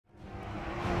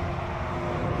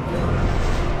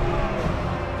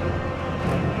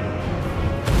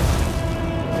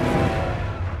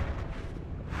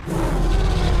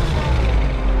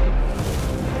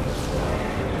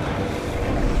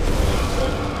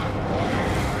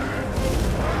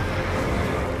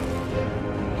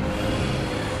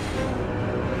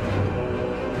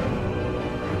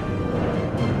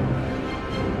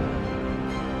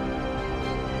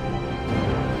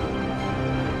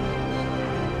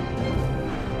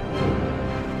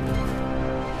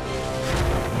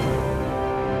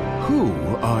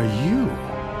Who are you?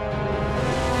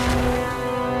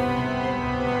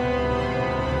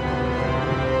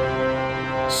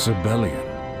 Sabellian,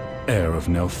 heir of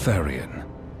Neltharion.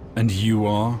 And you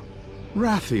are?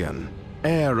 Wrathion,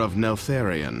 heir of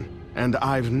Neltharion. And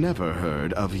I've never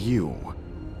heard of you.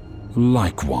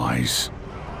 Likewise.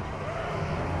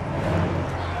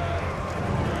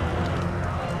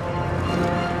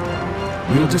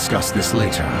 We'll discuss this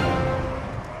later.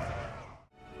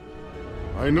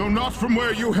 I know not from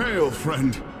where you hail,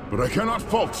 friend, but I cannot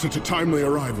fault such a timely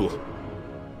arrival.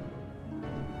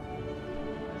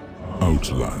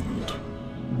 Outland.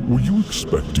 Were you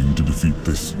expecting to defeat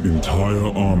this entire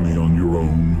army on your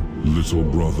own, little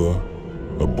brother?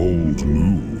 A bold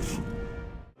move.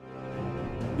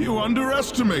 You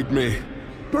underestimate me.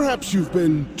 Perhaps you've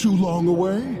been too long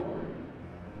away?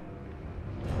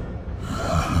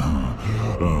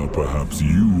 Perhaps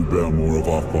you bear more of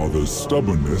our father's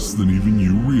stubbornness than even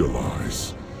you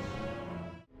realize.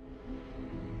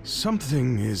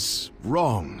 Something is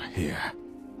wrong here.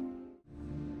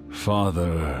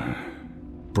 Father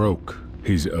broke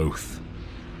his oath,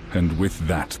 and with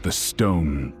that the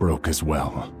stone broke as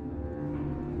well.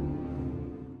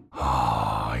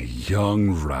 Ah,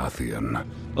 young Wrathion,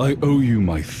 I owe you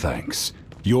my thanks.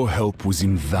 Your help was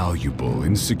invaluable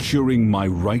in securing my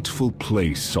rightful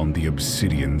place on the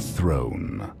Obsidian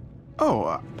throne.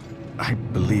 Oh, I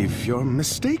believe you're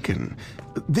mistaken.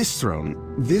 This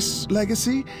throne, this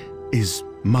legacy, is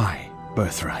my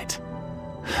birthright.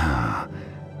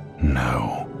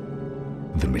 No.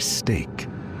 The mistake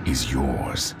is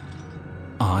yours.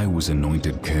 I was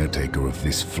anointed caretaker of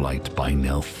this flight by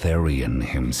Neltharion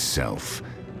himself.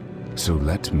 So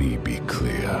let me be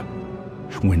clear.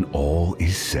 When all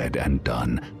is said and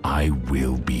done, I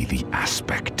will be the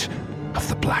aspect of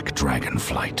the Black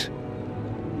Dragonflight.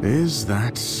 Is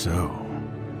that so?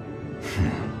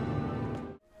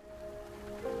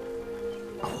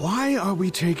 Why are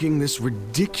we taking this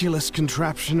ridiculous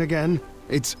contraption again?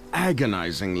 It's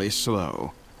agonizingly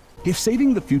slow. If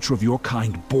saving the future of your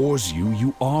kind bores you,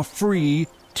 you are free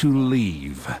to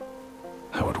leave.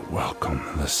 I would welcome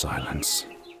the silence.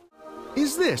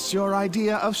 Is this your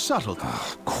idea of subtlety?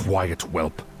 Quiet,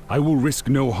 whelp. I will risk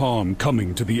no harm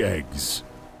coming to the eggs.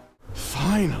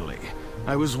 Finally.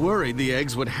 I was worried the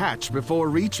eggs would hatch before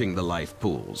reaching the life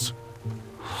pools.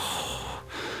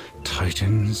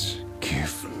 Titans,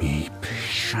 give me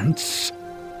patience.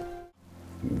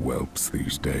 Whelps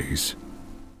these days.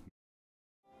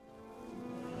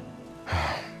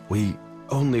 We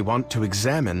only want to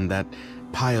examine that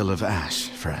pile of ash,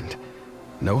 friend.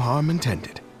 No harm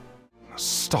intended.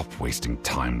 Stop wasting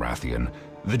time, Wrathion.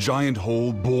 The giant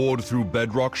hole bored through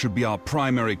bedrock should be our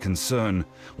primary concern,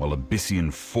 while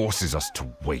Ebyssian forces us to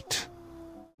wait.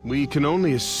 We can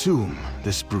only assume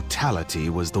this brutality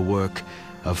was the work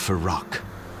of Ferock.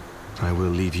 I will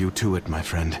leave you to it, my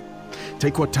friend.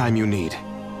 Take what time you need.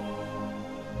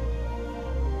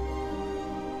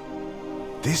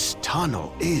 This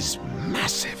tunnel is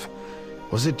massive.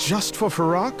 Was it just for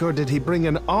Ferock, or did he bring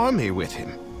an army with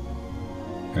him?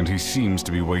 And he seems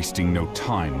to be wasting no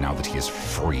time now that he is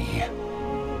free.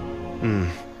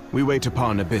 We wait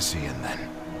upon Ebyssian, then.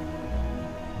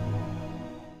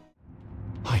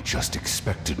 I just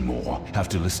expected more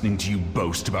after listening to you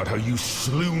boast about how you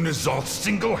slew N'Zoth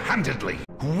single-handedly.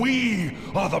 We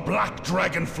are the Black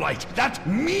Dragonflight. That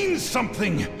means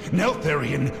something.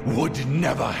 Neltharion would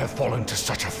never have fallen to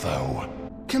such a foe.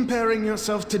 Comparing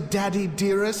yourself to Daddy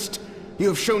Dearest? You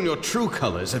have shown your true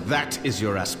colors if that is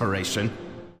your aspiration.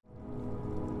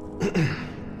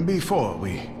 Before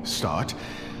we start,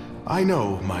 I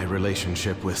know my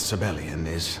relationship with Sabellian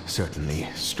is certainly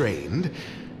strained,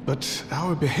 but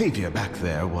our behavior back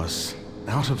there was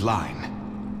out of line.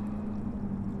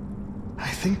 I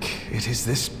think it is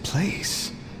this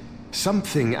place.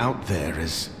 Something out there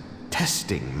is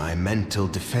testing my mental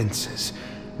defenses,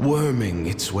 worming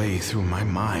its way through my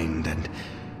mind and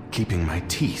keeping my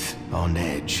teeth on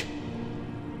edge.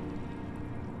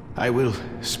 I will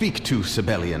speak to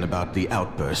Sabellian about the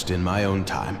outburst in my own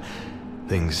time.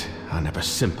 Things are never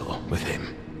simple with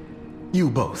him. You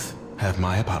both have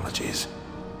my apologies.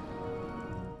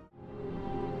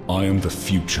 I am the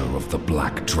future of the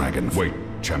Black Dragon. Wait,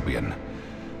 champion.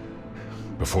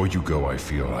 Before you go, I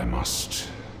feel I must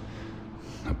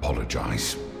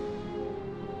apologize.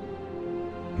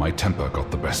 My temper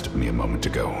got the best of me a moment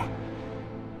ago.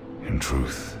 In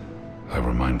truth, I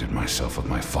reminded myself of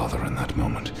my father in that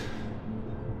moment.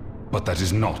 But that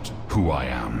is not who I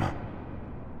am.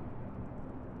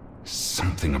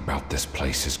 Something about this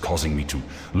place is causing me to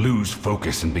lose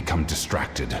focus and become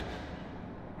distracted.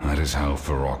 That is how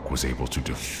Feroc was able to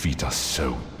defeat us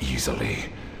so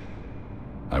easily.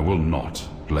 I will not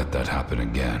let that happen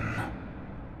again.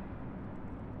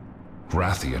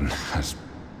 Wrathion, as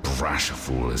brash a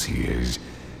fool as he is,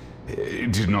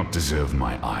 did not deserve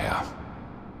my ire.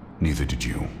 Neither did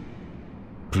you.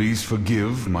 Please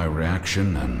forgive my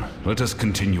reaction, and let us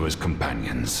continue as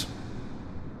companions.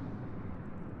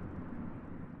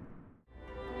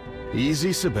 Easy,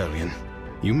 Sabellian.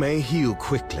 You may heal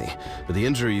quickly, but the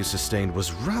injury you sustained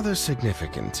was rather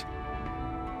significant.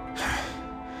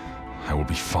 I will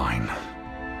be fine.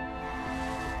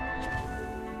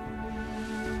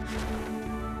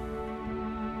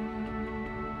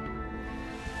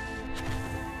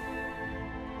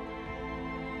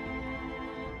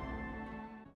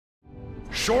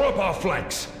 Shore up our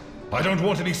flanks. I don't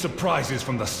want any surprises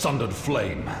from the sundered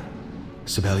flame.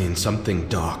 Sabellian, something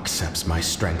dark saps my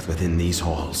strength within these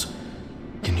halls.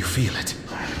 Can you feel it?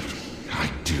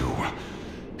 I do.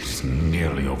 It is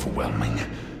nearly overwhelming.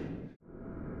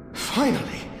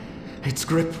 Finally! Its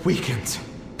grip weakens.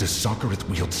 Does Sarkareth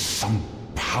wield some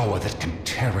power that can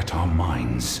tear at our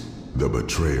minds? The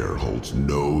Betrayer holds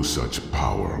no such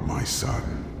power, my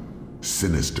son.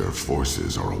 Sinister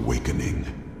forces are awakening.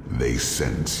 They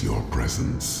sense your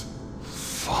presence.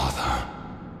 Father.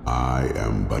 I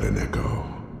am but an echo.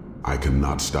 I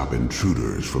cannot stop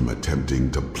intruders from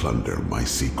attempting to plunder my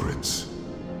secrets.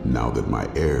 Now that my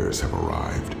heirs have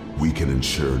arrived, we can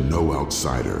ensure no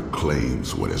outsider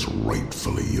claims what is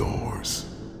rightfully yours.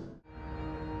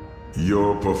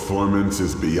 Your performance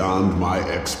is beyond my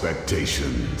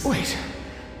expectations. Wait,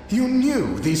 you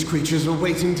knew these creatures were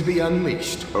waiting to be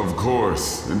unleashed? Of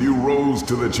course, and you rose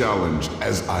to the challenge,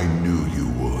 as I knew you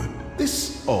would.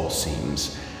 This all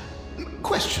seems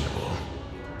questionable.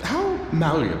 How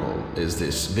malleable is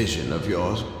this vision of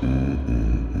yours?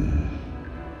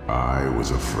 I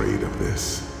was afraid of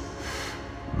this.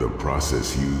 The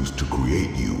process used to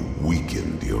create you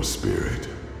weakened your spirit.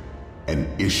 An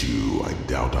issue I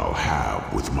doubt I'll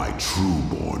have with my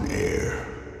true-born heir.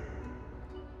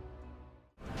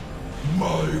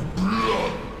 My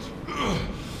blood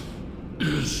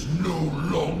is no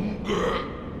longer...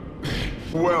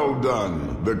 Well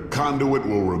done. The conduit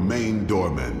will remain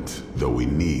dormant, though we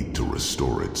need to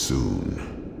restore it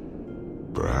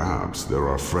soon. Perhaps there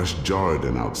are fresh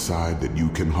Jarden outside that you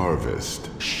can harvest.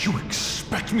 You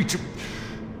expect me to...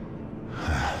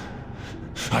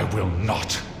 I will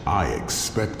not. I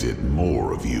expected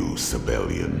more of you,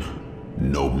 Sabellian.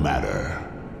 No matter.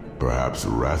 Perhaps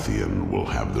Wrathion will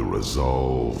have the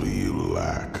resolve you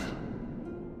lack.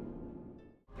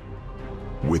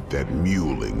 With that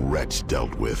mewling wretch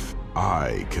dealt with,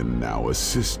 I can now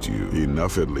assist you.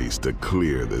 Enough at least to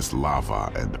clear this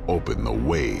lava and open the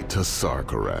way to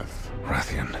Sarkareth.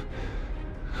 Wrathion,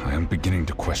 I am beginning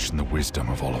to question the wisdom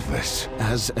of all of this.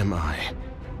 As am I.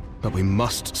 But we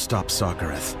must stop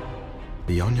Sarkareth.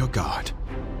 Be on your guard.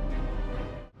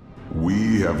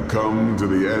 We have come to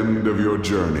the end of your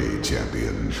journey,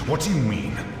 champion. What do you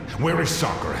mean? Where is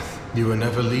Sarkareth? You were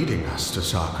never leading us to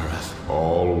Sarkareth.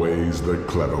 Always the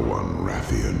clever one,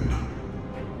 Wrathion.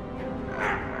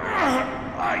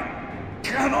 I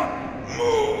cannot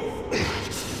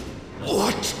move.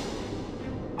 What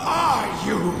are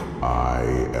you? I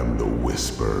am the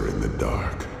whisper in the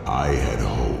dark. I had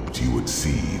hoped you would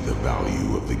see the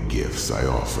value of the gifts I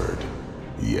offered.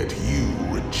 Yet you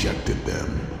rejected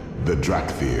them. The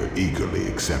Drakthir eagerly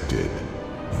accepted.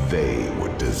 They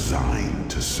were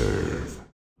designed to serve.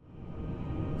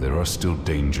 There are still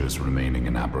dangers remaining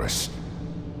in Aberrus.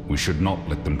 We should not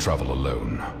let them travel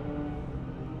alone.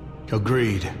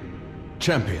 Agreed.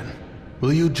 Champion,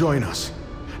 will you join us?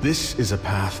 This is a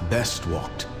path best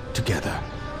walked together.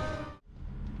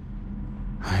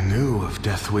 I knew of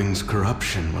Deathwing's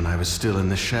corruption when I was still in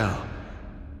the shell,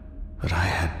 but I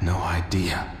had no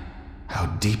idea how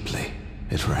deeply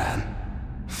it ran.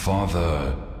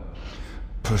 Father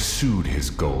pursued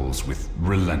his goals with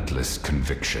relentless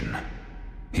conviction.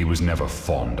 He was never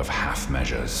fond of half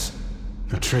measures.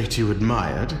 A trait you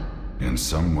admired? In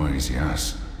some ways,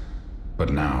 yes.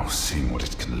 But now, seeing what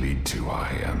it can lead to, I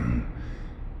am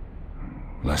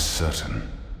less certain.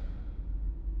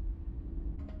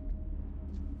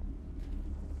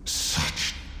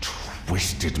 Such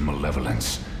twisted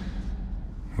malevolence.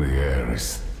 The air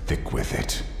is thick with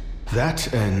it.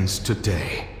 That ends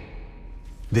today.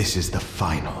 This is the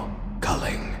final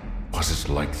culling. Was it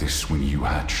like this when you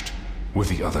hatched? Were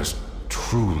the others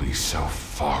truly so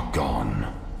far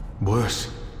gone? Worse.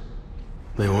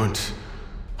 They weren't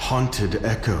haunted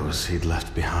echoes he'd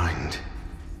left behind.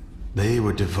 They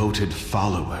were devoted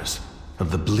followers of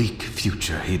the bleak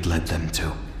future he'd led them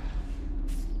to.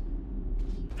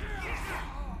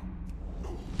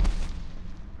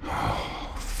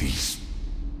 These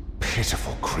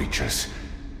pitiful creatures.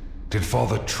 Did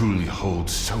Father truly hold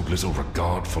so little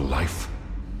regard for life?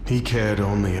 He cared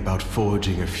only about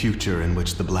forging a future in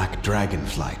which the Black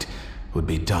Dragonflight would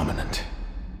be dominant.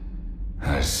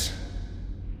 As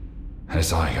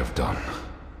I have done.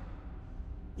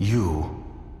 You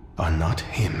are not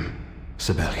him,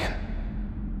 Sabellian.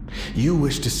 You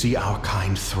wish to see our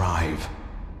kind thrive,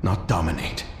 not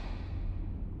dominate.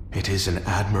 It is an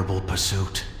admirable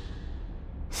pursuit.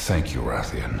 Thank you,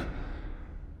 Wrathion.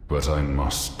 But I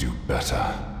must do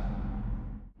better.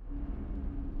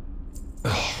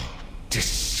 Ugh,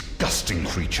 disgusting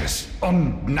creatures.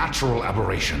 Unnatural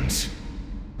aberrations.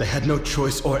 They had no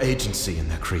choice or agency in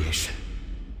their creation.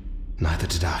 Neither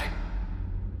did I.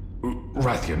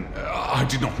 Wrathion, I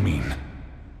did not mean...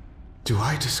 Do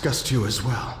I disgust you as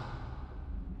well?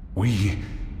 We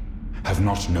have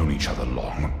not known each other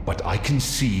long, but I can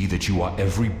see that you are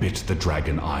every bit the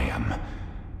dragon I am.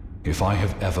 If I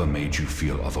have ever made you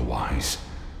feel otherwise,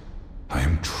 I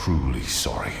am truly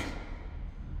sorry.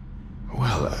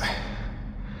 Well,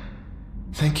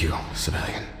 thank you,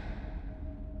 Sabellian.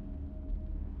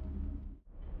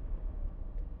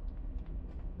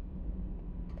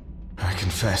 I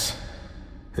confess,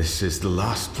 this is the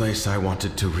last place I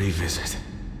wanted to revisit.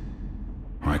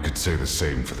 I could say the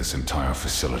same for this entire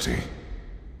facility.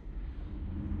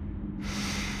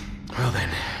 Well then,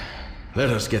 let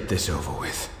us get this over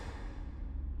with.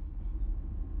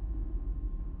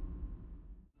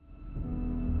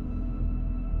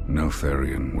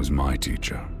 Neltharion was my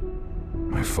teacher,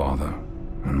 my father,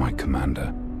 and my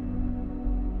commander.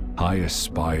 I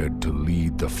aspired to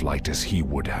lead the flight as he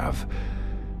would have,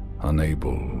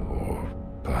 unable, or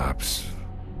perhaps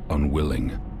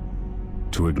unwilling,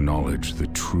 to acknowledge the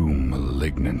true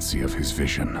malignancy of his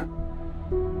vision.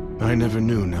 I never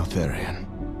knew Neltharion.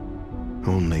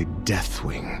 Only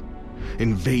Deathwing,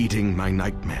 invading my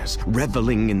nightmares,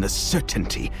 reveling in the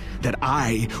certainty that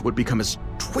I would become as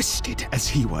twisted as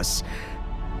he was.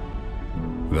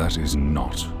 That is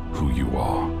not who you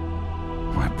are,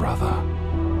 my brother.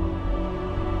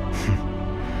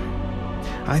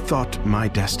 I thought my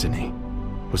destiny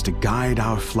was to guide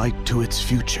our flight to its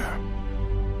future.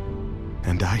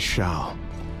 And I shall,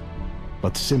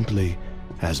 but simply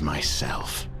as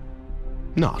myself,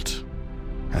 not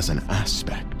as an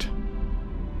aspect.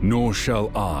 Nor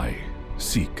shall I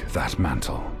seek that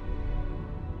mantle.